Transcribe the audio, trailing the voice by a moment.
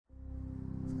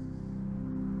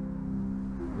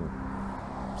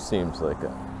Seems like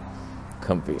a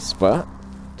comfy spot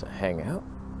to hang out.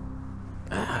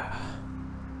 Not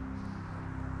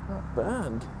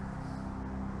bad.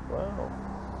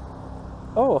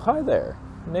 Wow. Oh, hi there.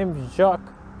 Name's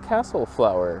Jacques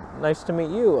Castleflower. Nice to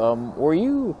meet you. Were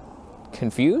you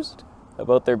confused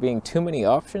about there being too many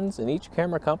options in each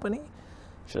camera company?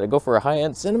 Should I go for a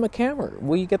high-end cinema camera?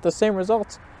 Will you get the same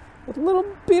results with a little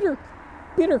beater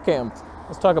cam?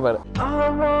 Let's talk about it. All I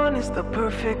want is the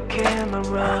perfect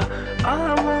camera. All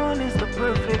I want is the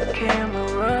perfect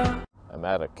camera. I'm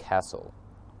at a castle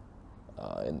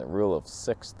in the rule of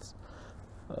sixths.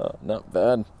 Not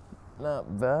bad.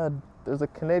 Not bad. There's a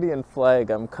Canadian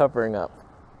flag I'm covering up.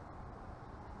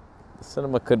 The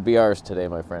cinema could be ours today,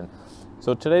 my friend.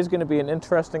 So today's going to be an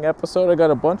interesting episode. I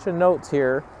got a bunch of notes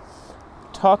here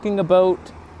talking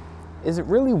about, is it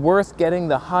really worth getting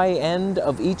the high end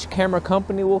of each camera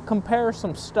company? We'll compare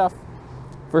some stuff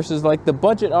versus like the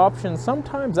budget option.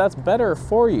 Sometimes that's better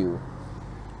for you.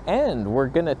 And we're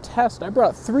going to test. I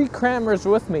brought 3 cameras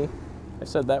with me. I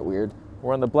said that weird.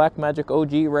 We're on the Blackmagic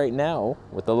OG right now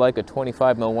with the Leica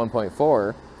 25mm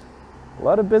 1.4. A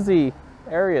lot of busy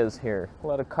areas here, a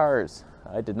lot of cars.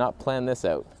 I did not plan this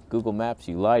out. Google Maps,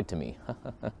 you lied to me.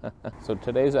 So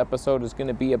today's episode is going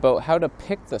to be about how to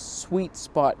pick the sweet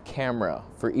spot camera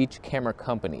for each camera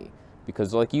company.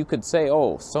 Because like you could say,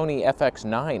 oh, Sony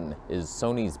FX9 is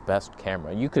Sony's best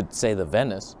camera. You could say the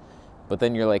Venice, but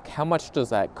then you're like, how much does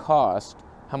that cost?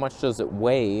 How much does it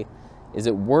weigh? Is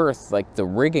it worth like the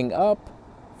rigging up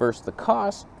versus the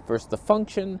cost versus the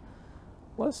function?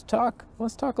 Let's talk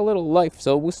a little life.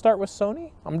 So we'll start with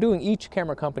Sony. I'm doing each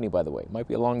camera company, by the way. Might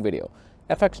be a long video.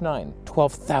 FX9,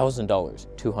 $12,000,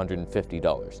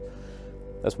 $250.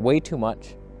 That's way too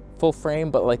much. Full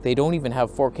frame, but like they don't even have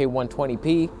 4K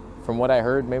 120p. From what I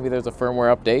heard, maybe there's a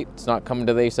firmware update. It's not coming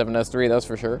to the A7S III, that's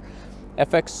for sure.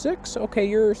 FX6, okay,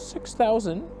 you're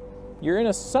 6,000. You're in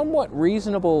a somewhat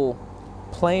reasonable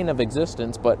plane of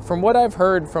existence, but from what I've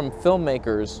heard from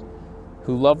filmmakers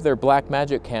who love their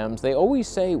Blackmagic cams, they always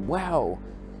say, wow,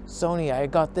 Sony, I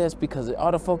got this because the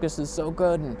autofocus is so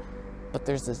good, but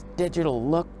there's this digital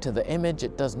look to the image,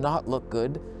 it does not look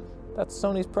good. That's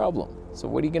Sony's problem. So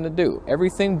what are you gonna do?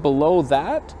 Everything below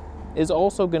that is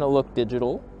also gonna look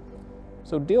digital,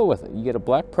 so deal with it. You get a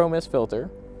black Pro Mist filter.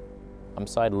 I'm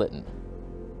side litten.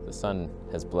 The sun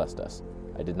has blessed us.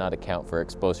 I did not account for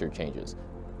exposure changes.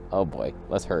 Oh boy,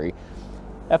 let's hurry.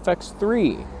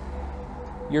 FX3,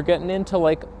 you're getting into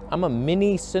like, I'm a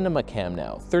mini cinema cam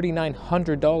now,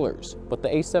 $3,900, but the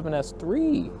A7S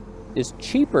III is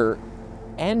cheaper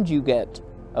and you get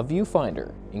a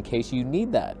viewfinder in case you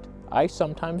need that. I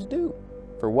sometimes do,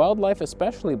 for wildlife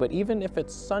especially, but even if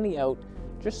it's sunny out,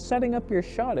 just setting up your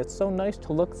shot, it's so nice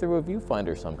to look through a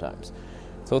viewfinder sometimes.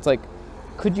 So it's like,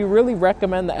 could you really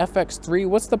recommend the FX3?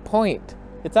 What's the point?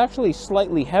 It's actually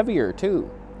slightly heavier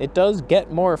too. It does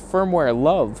get more firmware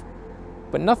love,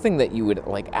 but nothing that you would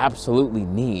like absolutely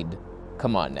need.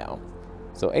 Come on now.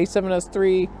 So A7S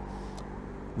III,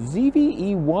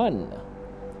 ZVE1,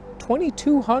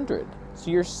 $2,200.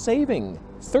 So you're saving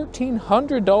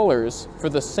 $1,300 for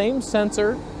the same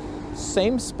sensor,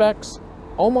 same specs,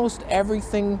 almost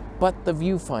everything but the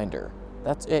viewfinder.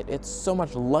 That's it. It's so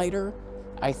much lighter.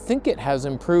 I think it has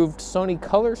improved Sony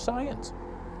color science.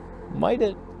 Might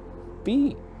it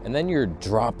be? And then you're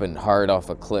dropping hard off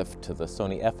a cliff to the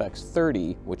Sony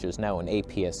FX30, which is now an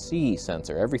APS-C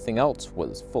sensor. Everything else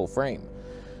was full frame.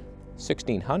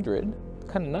 1,600,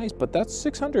 kind of nice, but that's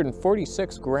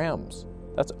 646 grams.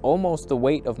 That's almost the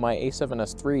weight of my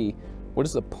A7S III. What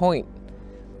is the point?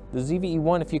 The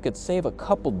ZVE1, if you could save a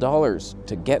couple dollars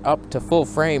to get up to full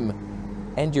frame,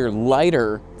 and you're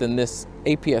lighter than this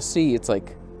APS-C, it's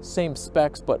like same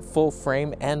specs, but full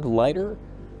frame and lighter.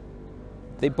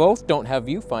 They both don't have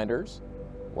viewfinders.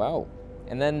 Wow.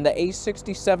 And then the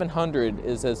A6700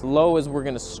 is as low as we're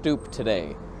gonna stoop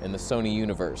today in the Sony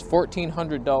universe.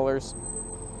 $1,400,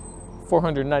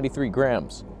 493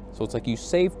 grams. So it's like you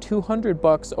save 200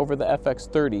 bucks over the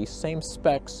FX30, same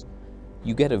specs.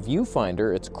 You get a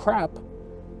viewfinder, it's crap,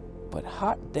 but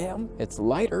hot damn, it's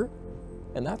lighter,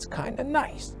 and that's kind of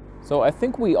nice. So I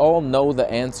think we all know the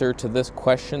answer to this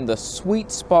question. The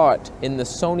sweet spot in the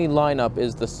Sony lineup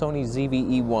is the Sony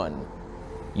ZVE1.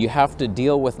 You have to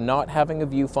deal with not having a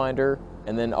viewfinder,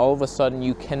 and then all of a sudden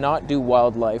you cannot do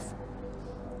wildlife.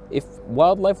 If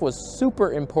wildlife was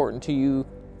super important to you,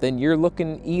 then you're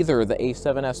looking either the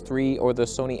A7S III or the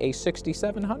Sony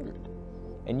A6700.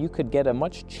 And you could get a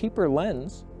much cheaper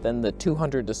lens than the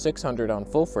 200 to 600 on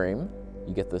full frame.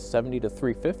 You get the 70 to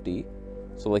 350.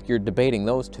 So like you're debating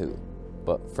those two.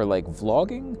 But for like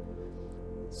vlogging,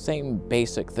 same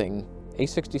basic thing.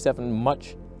 A67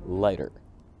 much lighter.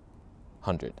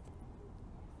 100.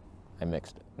 I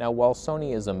mixed it. Now, while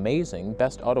Sony is amazing,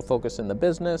 best autofocus in the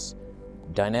business,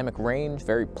 dynamic range,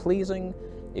 very pleasing,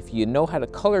 if you know how to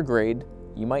color grade,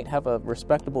 you might have a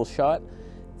respectable shot.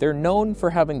 They're known for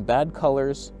having bad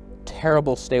colors,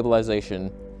 terrible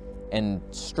stabilization, and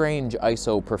strange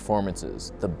ISO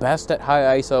performances. The best at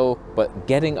high ISO, but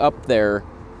getting up there,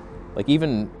 like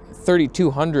even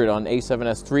 3200 on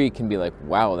A7S III can be like,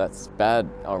 wow, that's bad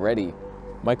already.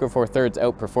 Micro Four Thirds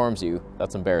outperforms you.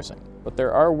 That's embarrassing. But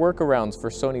there are workarounds for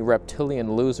Sony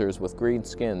reptilian losers with green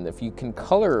skin. If you can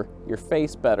color your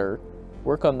face better,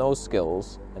 work on those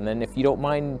skills. And then if you don't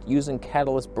mind using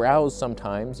catalyst brows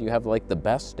sometimes, you have like the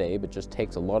best stab, it just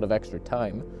takes a lot of extra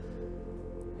time.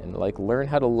 And like learn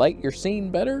how to light your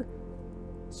scene better,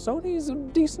 Sony's a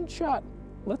decent shot.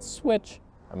 Let's switch.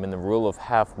 I'm in the rule of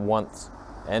half once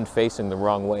and facing the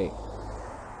wrong way.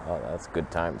 Oh, that's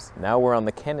good times. Now we're on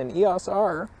the Canon EOS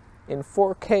R in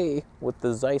 4K with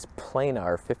the Zeiss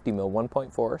Planar 50mm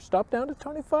 1.4. Stop down to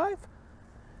 25.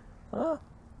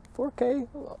 4K,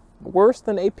 worse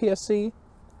than APS-C,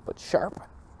 but sharp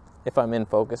if I'm in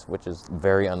focus, which is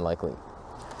very unlikely.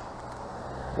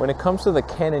 When it comes to the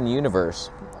Canon universe,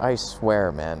 I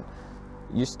swear, man,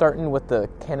 you're starting with the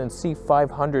Canon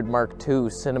C500 Mark II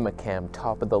Cinema Cam,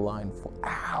 top of the line.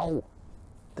 Ow!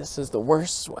 This is the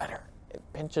worst sweater. It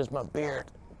pinches my beard.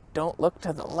 Don't look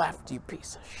to the left, you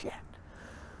piece of shit.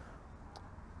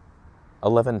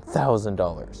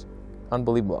 $11,000.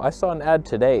 Unbelievable. I saw an ad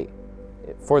today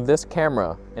for this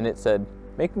camera, and it said,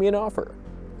 make me an offer.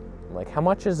 I'm like, how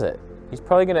much is it? He's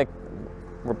probably gonna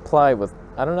reply with,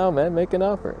 I don't know, man, make an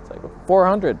offer. It's like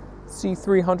 400.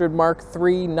 C300 Mark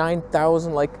III,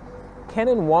 9,000. Like,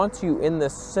 Canon wants you in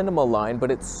this cinema line,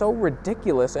 but it's so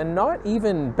ridiculous and not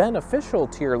even beneficial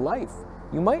to your life.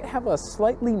 You might have a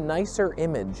slightly nicer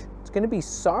image. It's going to be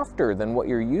softer than what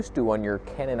you're used to on your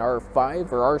Canon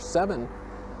R5 or R7,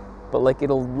 but like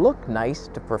it'll look nice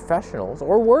to professionals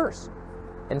or worse,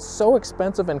 and so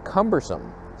expensive and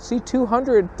cumbersome.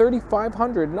 C200,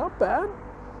 3500, not bad.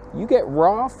 You get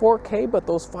raw 4K, but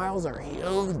those files are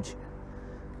huge.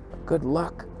 Good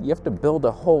luck. You have to build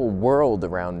a whole world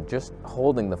around just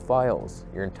holding the files.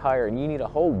 And you need a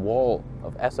whole wall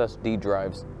of SSD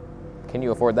drives. Can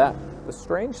you afford that? The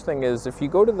strange thing is, if you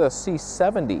go to the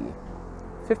C70,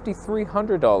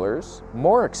 $5,300,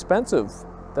 more expensive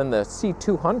than the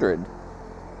C200,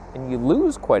 and you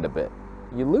lose quite a bit.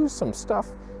 You lose some stuff.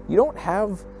 You don't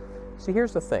have, see,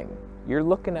 here's the thing. You're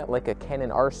looking at like a Canon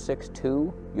R6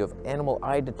 II, you have animal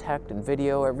eye detect and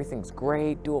video, everything's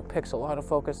great, dual pixel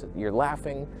autofocus, you're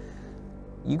laughing.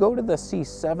 You go to the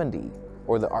C70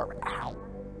 or the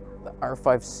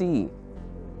R5C,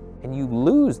 and you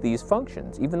lose these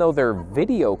functions. Even though they're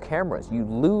video cameras, you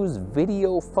lose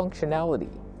video functionality.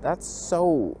 That's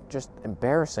so just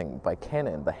embarrassing by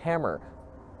Canon. The hammer.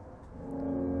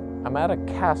 I'm at a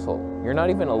castle. You're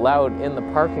not even allowed in the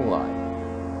parking lot.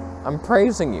 I'm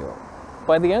praising you.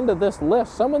 By the end of this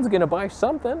list, someone's gonna buy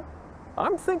something.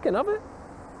 I'm thinking of it.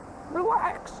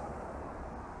 Relax.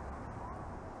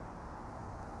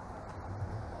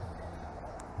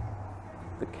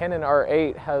 The Canon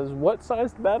R8 has what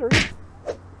sized battery?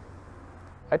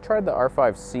 I tried the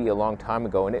R5C a long time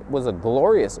ago, and it was a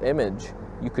glorious image.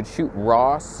 You could shoot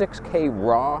raw, 6K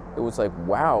raw. It was like,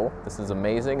 wow, this is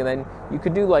amazing. And then you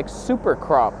could do like super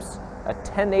crops, a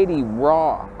 1080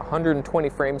 raw, 120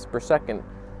 frames per second.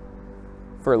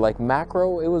 For like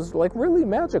macro, it was like really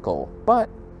magical, but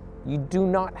you do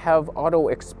not have auto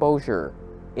exposure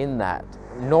in that,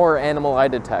 nor animal eye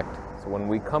detect. So when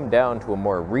we come down to a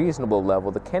more reasonable level,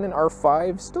 the Canon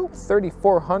R5, still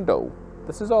 3,400.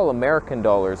 This is all American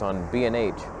dollars on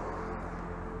B&H.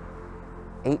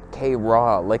 8K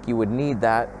raw, like you would need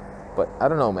that, but I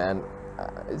don't know, man.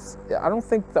 I don't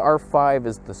think the R5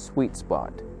 is the sweet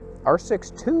spot.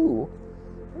 R6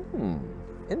 II,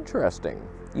 interesting.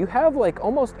 You have like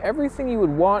almost everything you would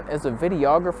want as a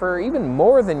videographer, even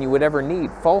more than you would ever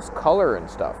need, false color and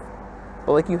stuff.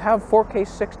 But like you have 4K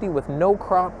 60 with no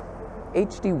crop,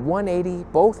 HD 180,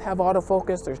 both have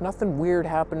autofocus, there's nothing weird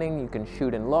happening, you can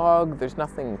shoot in log, there's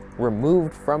nothing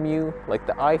removed from you, like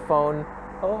the iPhone.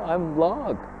 Oh, I'm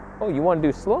log. Oh, you want to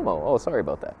do slow-mo? Oh, sorry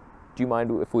about that. Do you mind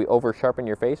if we over-sharpen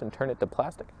your face and turn it to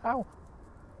plastic? Ow.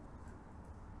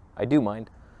 I do mind.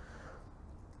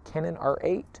 Canon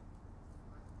R8.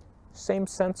 Same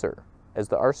sensor as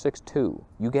the R6 II.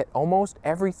 You get almost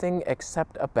everything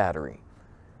except a battery.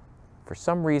 For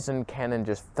some reason, Canon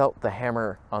just felt the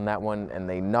hammer on that one, and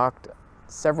they knocked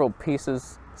several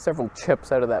pieces, several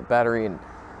chips out of that battery, and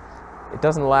it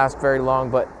doesn't last very long,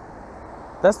 but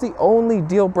that's the only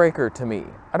deal breaker to me.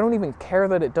 I don't even care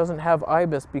that it doesn't have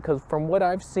IBIS, because from what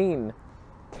I've seen,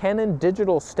 Canon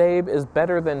digital stab is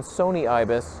better than Sony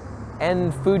IBIS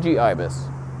and Fuji IBIS.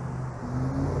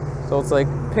 So it's like,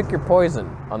 pick your poison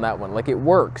on that one. Like, it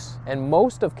works. And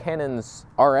most of Canon's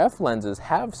RF lenses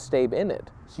have stab in it.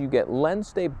 So you get lens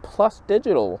stab plus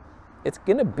digital. It's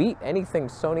gonna beat anything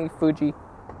Sony, Fuji,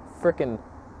 frickin',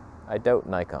 I doubt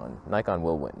Nikon. Nikon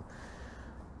will win.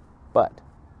 But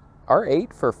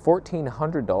R8 for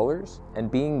 $1,400 and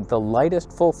being the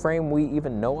lightest full frame we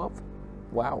even know of?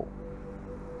 Wow.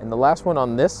 And the last one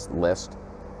on this list,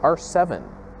 R7.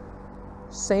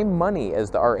 Same money as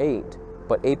the R8,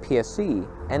 but APS-C,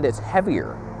 and it's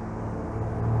heavier.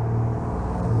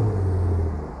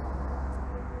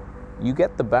 You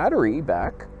get the battery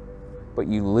back, but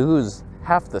you lose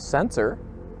half the sensor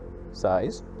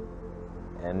size.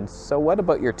 And so what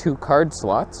about your 2 card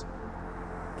slots?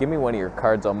 Give me one of your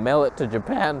cards, I'll mail it to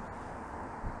Japan.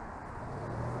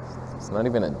 It's not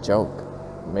even a joke.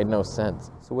 It made no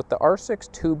sense. So with the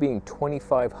R6 II being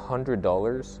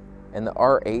 $2,500 and the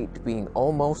R8 being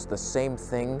almost the same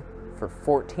thing for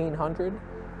 $1,400,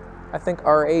 I think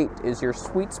R8 is your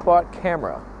sweet spot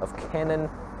camera of Canon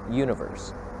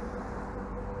universe.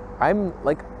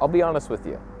 I'll be honest with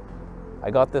you. I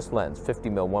got this lens,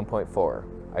 50mm 1.4.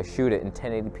 I shoot it in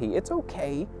 1080p. It's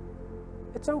okay.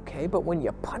 It's okay, but when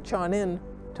you punch on in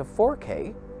to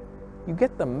 4K, you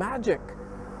get the magic.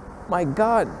 My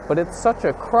God, but it's such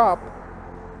a crop.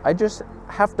 I just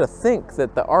have to think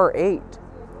that the R8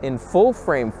 in full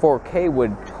frame 4K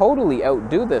would totally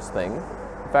outdo this thing.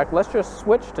 In fact, let's just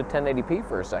switch to 1080p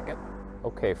for a second.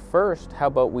 Okay, first, how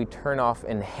about we turn off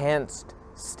enhanced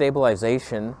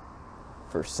stabilization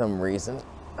for some reason.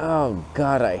 Oh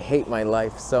God, I hate my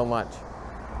life so much.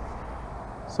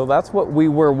 So that's what we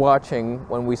were watching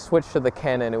when we switched to the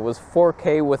Canon. It was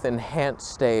 4K with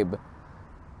enhanced stab,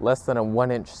 less than a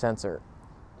 1-inch sensor.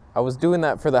 I was doing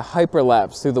that for the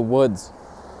hyperlapse through the woods,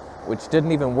 which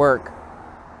didn't even work,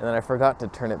 and then I forgot to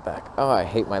turn it back. Oh, I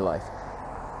hate my life.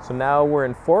 So now we're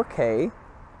in 4K.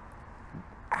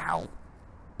 Ow.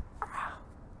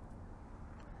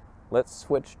 Let's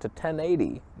switch to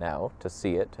 1080 now to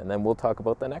see it, and then we'll talk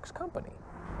about the next company.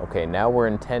 Okay, now we're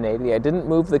in 1080. I didn't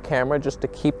move the camera just to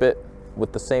keep it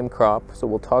with the same crop, so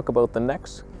we'll talk about the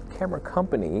next camera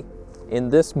company in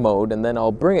this mode, and then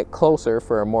I'll bring it closer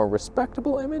for a more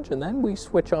respectable image, and then we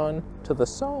switch on to the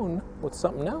Sony with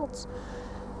something else.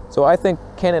 So I think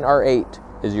Canon R8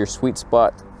 is your sweet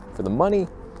spot for the money.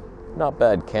 Not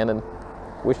bad, Canon.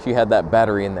 Wish you had that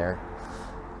battery in there.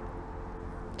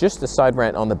 Just a side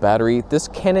rant on the battery. This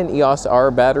Canon EOS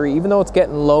R battery, even though it's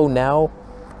getting low now,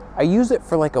 I use it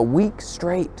for like a week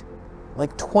straight,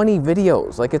 like 20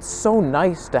 videos. Like, it's so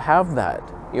nice to have that.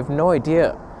 You have no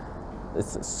idea. It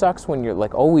sucks when you're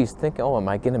like always thinking, oh, am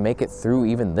I gonna make it through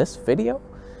even this video?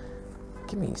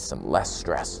 Give me some less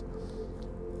stress.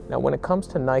 Now, when it comes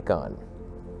to Nikon,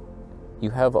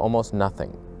 you have almost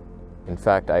nothing. In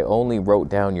fact, I only wrote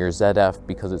down your ZF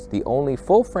because it's the only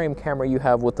full frame camera you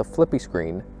have with the flippy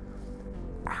screen.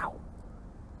 Ow.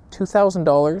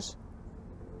 $2,000.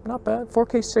 Not bad.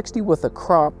 4K 60 with a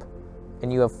crop,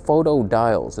 and you have photo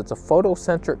dials. It's a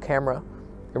photocentric camera.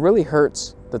 It really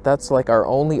hurts that that's like our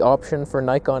only option for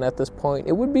Nikon at this point.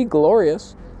 It would be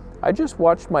glorious. I just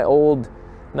watched my old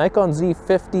Nikon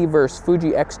Z50 versus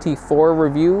Fuji X-T4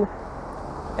 review,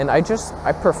 and I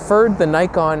preferred the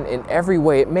Nikon in every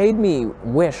way. It made me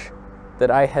wish that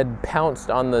I had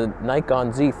pounced on the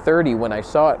Nikon Z30 when I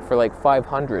saw it for like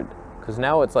 500. Because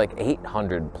now it's like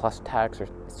 800 plus tax or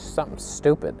something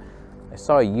stupid. I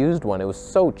saw a used one, it was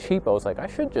so cheap, I was like, I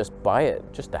should just buy it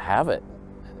just to have it.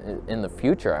 In the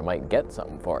future, I might get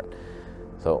something for it.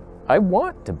 So I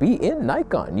want to be in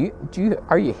Nikon.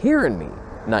 Are you hearing me,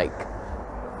 Nike?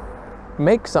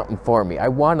 Make something for me. I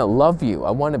want to love you. I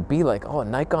want to be like, oh,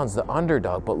 Nikon's the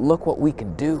underdog, but look what we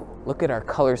can do. Look at our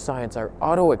color science. Our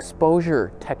auto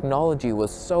exposure technology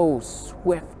was so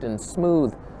swift and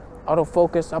smooth.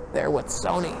 Autofocus up there with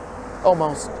Sony,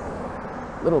 almost,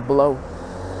 a little below.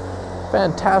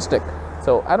 Fantastic.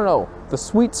 So I don't know, the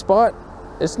sweet spot,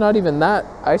 it's not even that.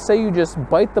 I say you just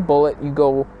bite the bullet, you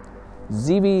go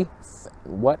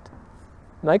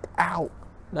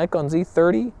Nikon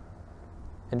Z30,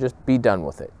 and just be done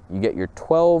with it. You get your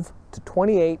 12 to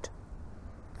 28,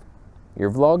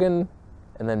 you're vlogging,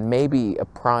 and then maybe a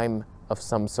prime of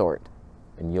some sort,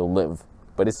 and you'll live.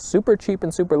 But it's super cheap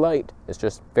and super light. It's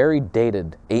just very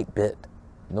dated, 8-bit.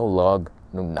 No log,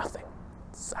 no nothing.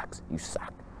 It sucks, you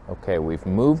suck. Okay, we've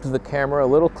moved the camera a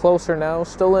little closer now,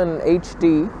 still in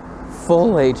HD,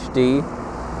 full HD.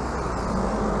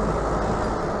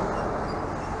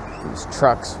 These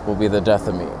trucks will be the death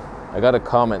of me. I got a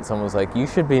comment, someone was like, you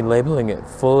should be labeling it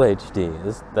full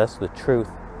HD. That's the truth.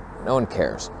 No one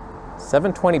cares.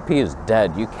 720p is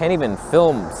dead. You can't even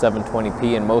film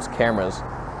 720p in most cameras.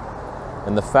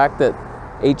 And the fact that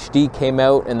HD came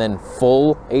out and then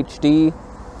full HD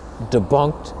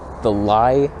debunked the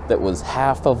lie that was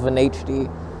half of an HD,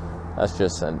 that's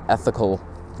just an ethical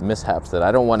mishaps that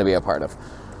I don't want to be a part of.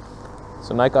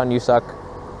 So Nikon, you suck,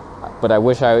 but I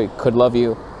wish I could love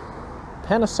you.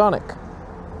 Panasonic.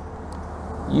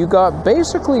 You got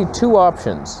basically two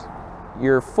options.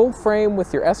 Your full frame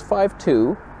with your S5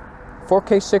 II,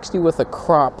 4K 60 with a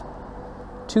crop,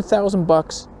 2,000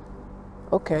 bucks,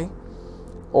 okay.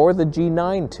 Or the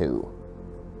G9 II,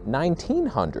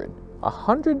 1,900,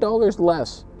 $100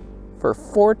 less for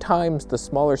 4 times the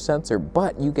smaller sensor,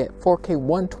 but you get 4K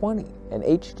 120 and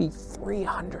HD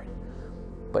 300,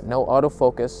 but no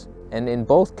autofocus. And in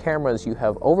both cameras, you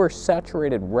have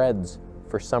oversaturated reds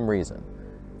for some reason.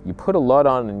 You put a lot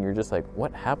on and you're just like,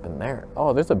 what happened there?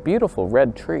 Oh, there's a beautiful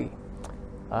red tree.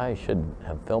 I should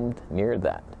have filmed near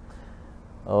that.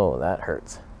 Oh, that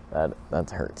hurts. That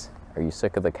hurts. Are you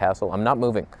sick of the castle? I'm not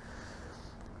moving.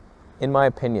 In my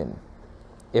opinion,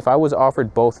 if I was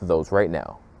offered both of those right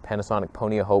now, Panasonic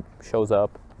Pony of Hope shows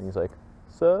up and he's like,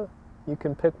 sir, you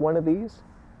can pick one of these.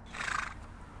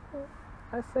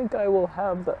 I think I will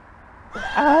have the...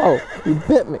 Ow, you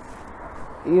bit me.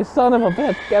 You son of a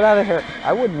bitch, get out of here.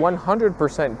 I would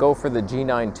 100% go for the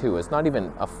G9 II. It's not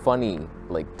even a funny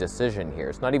decision here.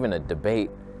 It's not even a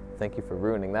debate. Thank you for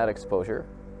ruining that exposure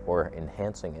or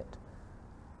enhancing it.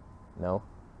 No,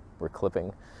 we're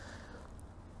clipping.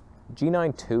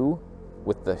 G9 II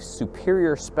with the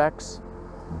superior specs,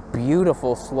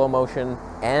 beautiful slow motion,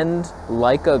 and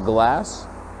Leica glass.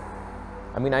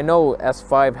 I mean, I know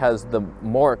S5 has the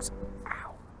more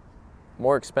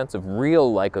expensive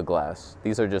real Leica glass.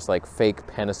 These are just like fake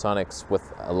Panasonics with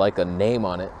a Leica name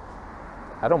on it.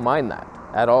 I don't mind that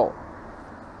at all.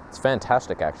 It's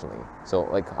fantastic, actually. So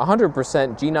like 100%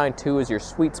 G9 II is your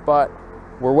sweet spot.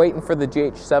 We're waiting for the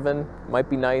GH7, might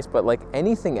be nice, but like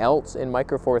anything else in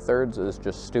Micro Four Thirds is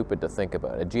just stupid to think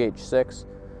about. A GH6,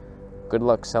 good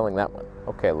luck selling that one.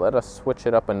 Okay, let us switch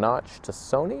it up a notch to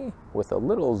Sony with a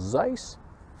little Zeiss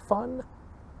fun.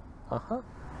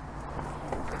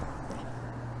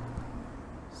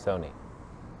 Sony,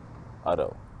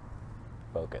 auto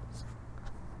focus.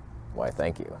 Why,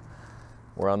 thank you.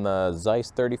 We're on the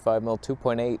Zeiss 35mm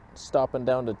 2.8, stopping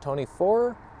down to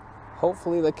 24.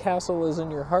 Hopefully the castle is in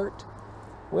your heart.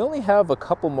 We only have a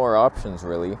couple more options,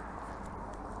 really.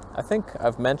 I think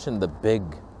I've mentioned the big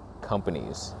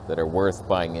companies that are worth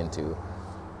buying into.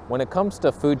 When it comes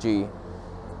to Fuji,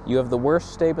 you have the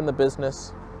worst stab in the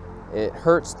business. It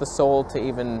hurts the soul to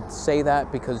even say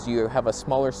that because you have a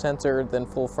smaller sensor than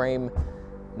full frame.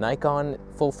 Nikon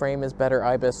full frame is better,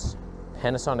 IBIS.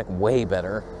 Panasonic way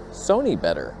better. Sony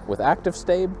better with active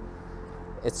stab.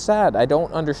 It's sad, I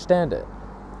don't understand it.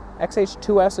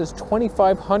 XH2S is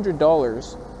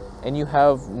 $2,500 and you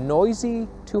have noisy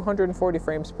 240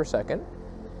 frames per second.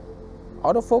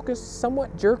 Autofocus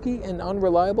somewhat jerky and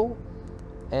unreliable,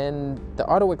 and the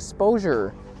auto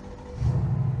exposure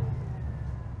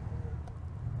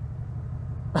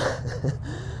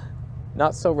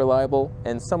not so reliable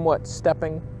and somewhat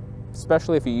stepping,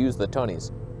 especially if you use the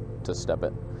Tonys to step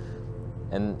it.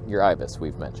 And your IBIS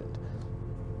we've mentioned.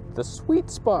 The sweet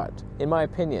spot, in my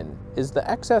opinion, is the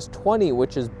XS20,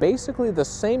 which is basically the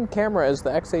same camera as the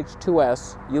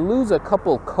XH2S. You lose a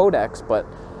couple codecs, but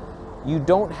you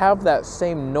don't have that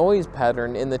same noise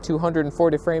pattern in the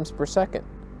 240 frames per second.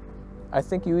 I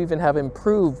think you even have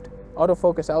improved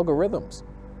autofocus algorithms.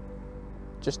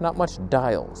 Just not much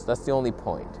dials, that's the only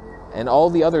point. And all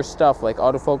the other stuff, like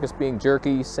autofocus being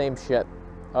jerky, same shit.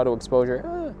 Auto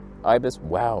exposure, IBIS,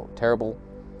 wow, terrible.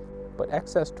 But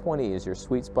XS20 is your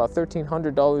sweet spot,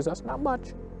 $1,300, that's not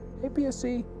much.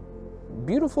 APS-C,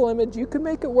 beautiful image, you can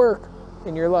make it work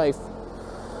in your life.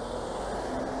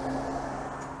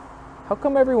 How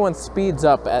come everyone speeds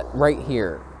up at right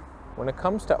here? When it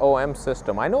comes to OM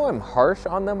system, I know I'm harsh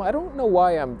on them, I don't know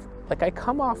why I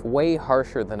come off way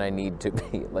harsher than I need to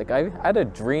be. Like, I had a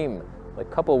dream, like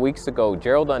a couple of weeks ago,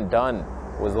 Gerald Undone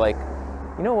was like,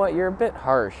 you know what, you're a bit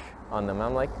harsh on them.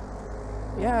 I'm like,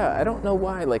 yeah, I don't know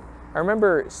why. Like, I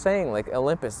remember saying, like,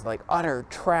 Olympus, like, utter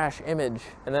trash image.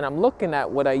 And then I'm looking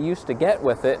at what I used to get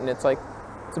with it, and it's like,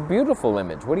 it's a beautiful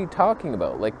image. What are you talking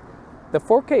about? Like, the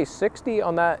 4K 60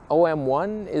 on that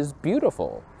OM1 is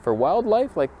beautiful. For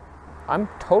wildlife, like, I'm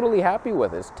totally happy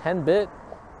with it. It's 10-bit.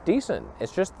 Decent.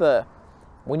 It's just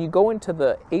when you go into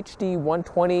the HD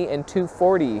 120 and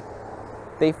 240,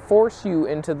 they force you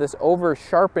into this over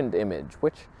sharpened image,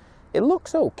 which it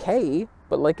looks okay,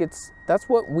 but like that's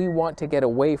what we want to get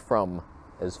away from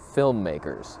as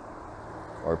filmmakers,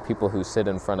 or people who sit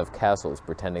in front of castles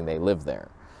pretending they live there.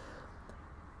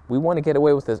 We want to get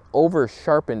away with this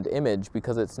over-sharpened image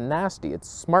because it's nasty,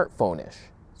 it's smartphone-ish.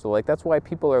 So like that's why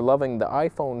people are loving the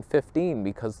iPhone 15,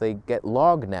 because they get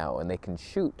log now and they can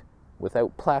shoot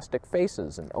without plastic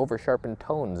faces and over-sharpened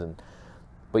tones,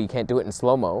 but you can't do it in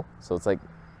slow-mo, so it's like,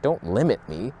 don't limit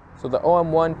me. So the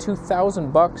OM1,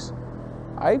 $2,000.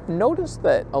 I've noticed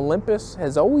that Olympus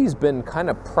has always been kind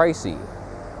of pricey.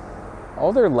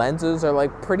 All their lenses are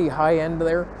like pretty high-end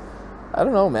there. I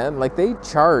don't know, man, like they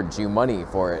charge you money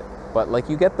for it, but like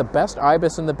you get the best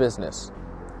IBIS in the business.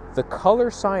 The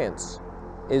color science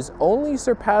is only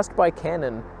surpassed by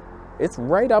Canon. It's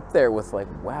right up there with like,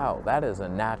 wow, that is a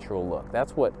natural look.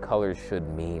 That's what colors should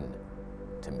mean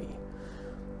to me.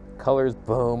 Colors,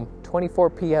 boom.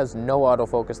 24p has no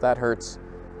autofocus, that hurts.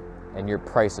 And your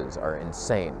prices are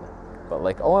insane. But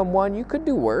like OM1, you could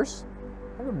do worse.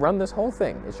 I would run this whole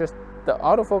thing. It's just the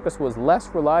autofocus was less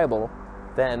reliable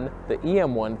than the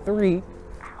EM1 III.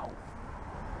 Ow.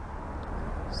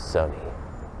 Sony.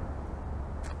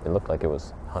 It looked like it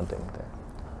was hunting there.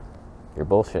 You're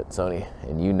bullshit, Sony,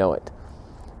 and you know it.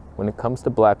 When it comes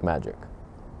to Blackmagic,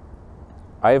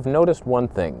 I have noticed one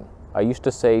thing. I used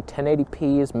to say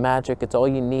 1080p is magic, it's all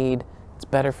you need, it's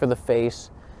better for the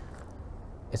face.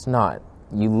 It's not.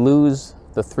 You lose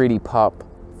the 3D pop.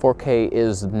 4K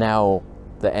is now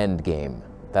the end game.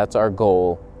 That's our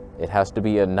goal. It has to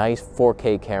be a nice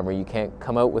 4K camera. You can't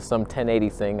come out with some 1080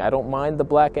 thing. I don't mind the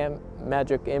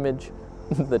Blackmagic image,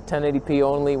 the 1080p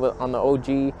only on the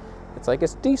OG. It's like,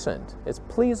 it's decent, it's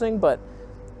pleasing, but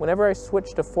whenever I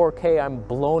switch to 4K, I'm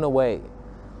blown away.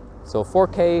 So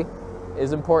 4K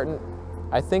is important.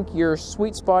 I think your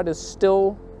sweet spot is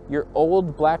still your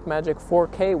old Blackmagic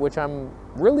 4K, which I'm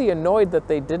really annoyed that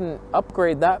they didn't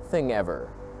upgrade that thing ever.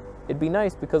 It'd be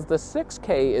nice because the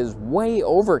 6K is way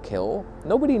overkill.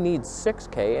 Nobody needs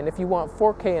 6K, and if you want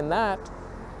 4K in that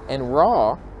and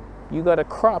RAW, you gotta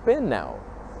crop in now.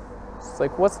 It's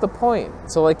like, what's the point?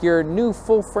 So like your new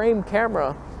full frame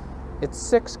camera, it's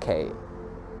 6K.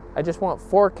 I just want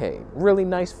 4K, really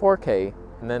nice 4K,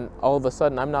 and then all of a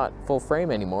sudden I'm not full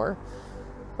frame anymore.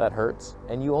 That hurts.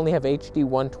 And you only have HD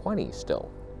 120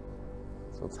 still.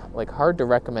 So it's like hard to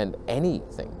recommend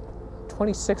anything.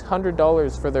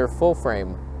 $2,600 for their full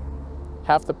frame,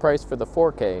 half the price for the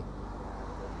 4K.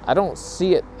 I don't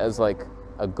see it as like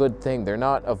a good thing. They're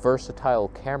not a versatile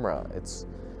camera.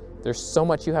 There's so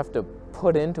much you have to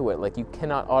put into it. Like you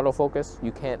cannot autofocus,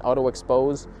 you can't auto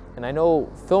expose. And I know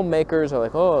filmmakers are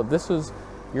like, oh,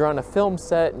 you're on a film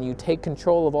set and you take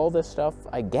control of all this stuff.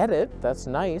 I get it, that's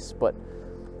nice, but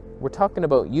we're talking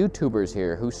about YouTubers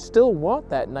here who still want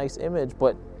that nice image,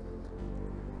 but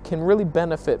can really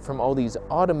benefit from all these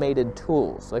automated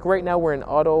tools. Like right now we're in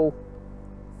auto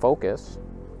focus,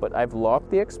 but I've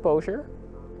locked the exposure.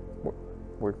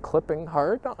 We're clipping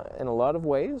hard in a lot of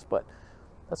ways, but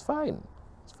that's fine.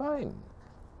 It's fine.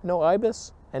 No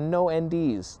IBIS and no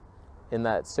NDs in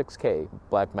that 6K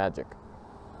Blackmagic.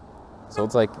 So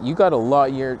it's like you got a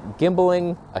lot, you're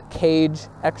gimbaling, a cage,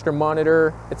 extra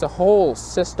monitor. It's a whole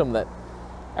system that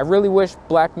I really wish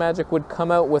Blackmagic would come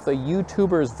out with a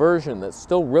YouTuber's version that's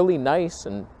still really nice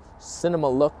and cinema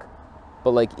look,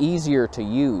 but like easier to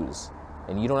use.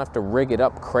 And you don't have to rig it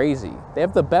up crazy. They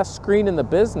have the best screen in the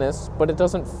business, but it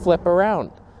doesn't flip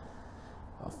around.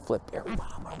 I'll flip your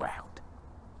mom around.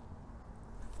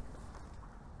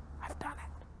 I've done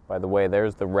it. By the way,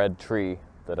 there's the red tree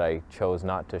that I chose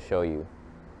not to show you,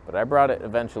 but I brought it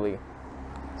eventually.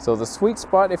 So the sweet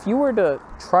spot, if you were to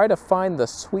try to find the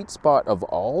sweet spot of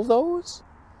all those,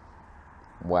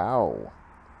 wow.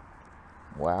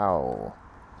 Wow.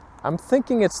 I'm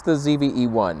thinking it's the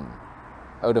ZV-E1.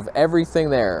 Out of everything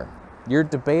there, you're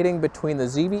debating between the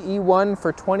ZV-E1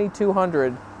 for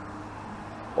 $2,200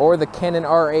 or the Canon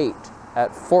R8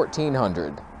 at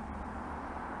 $1,400.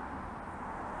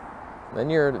 Then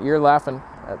you're laughing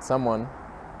at someone.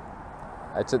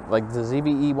 It's like the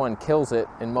ZV-E1 kills it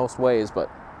in most ways, but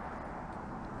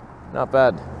not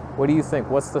bad. What do you think?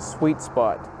 What's the sweet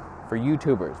spot for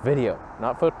YouTubers? Video,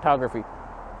 not photography.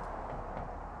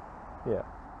 Yeah,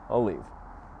 I'll leave.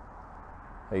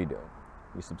 How you doing?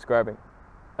 You subscribing?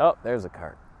 Oh, there's a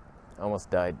cart. Almost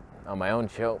died on my own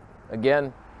show.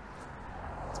 Again,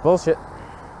 it's bullshit.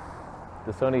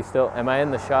 The Sony still, am I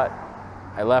in the shot?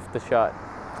 I left the shot.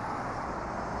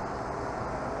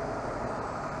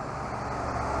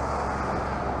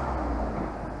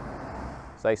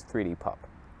 Nice 3D pop.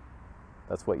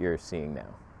 That's what you're seeing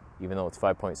now, even though it's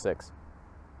 5.6.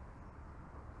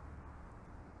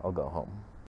 I'll go home.